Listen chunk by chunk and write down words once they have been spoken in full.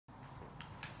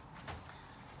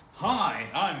Hi,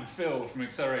 I'm Phil from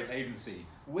Accelerate Agency.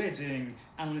 We're doing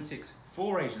analytics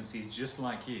for agencies just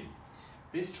like you.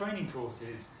 This training course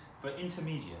is for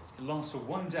intermediates. It lasts for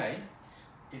 1 day.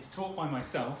 It's taught by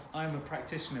myself. I'm a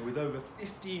practitioner with over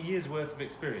 15 years worth of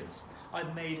experience.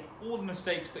 I've made all the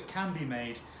mistakes that can be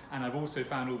made, and I've also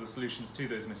found all the solutions to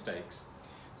those mistakes.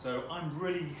 So I'm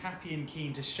really happy and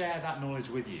keen to share that knowledge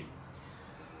with you.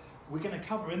 We're going to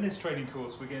cover in this training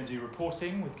course, we're going to do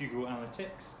reporting with Google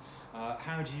Analytics.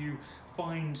 How do you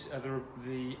find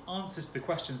the answers to the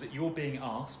questions that you're being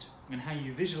asked and how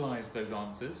you visualize those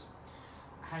answers.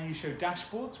 How you show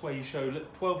dashboards where you show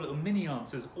 12 little mini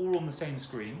answers all on the same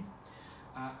screen.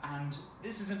 And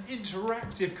this is an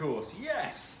interactive course.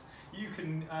 Yes! You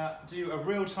can do a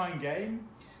real-time game,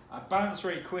 a bounce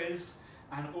rate quiz,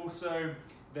 and also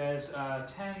there's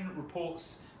 10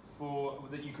 reports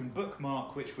that you can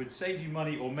bookmark, which would save you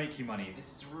money or make you money.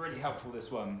 This is really helpful,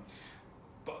 this one.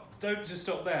 But don't just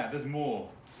stop there, there's more.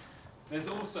 There's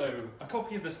also a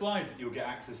copy of the slides that you'll get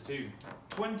access to,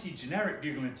 20 generic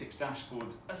Google Analytics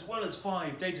dashboards, as well as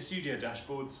 5 Data Studio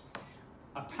dashboards,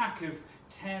 a pack of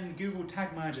 10 Google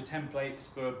Tag Manager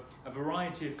templates for a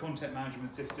variety of content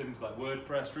management systems like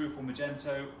WordPress, Drupal,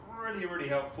 Magento, really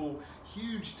helpful,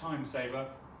 huge time saver,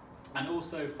 and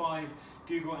also 5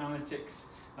 Google Analytics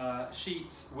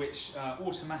sheets which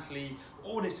automatically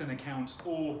audit an account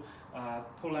or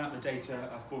pull out the data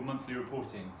for monthly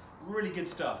reporting. Really good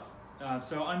stuff.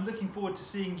 So I'm looking forward to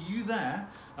seeing you there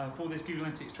for this Google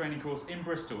Analytics training course in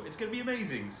Bristol. It's going to be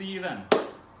amazing. See you then.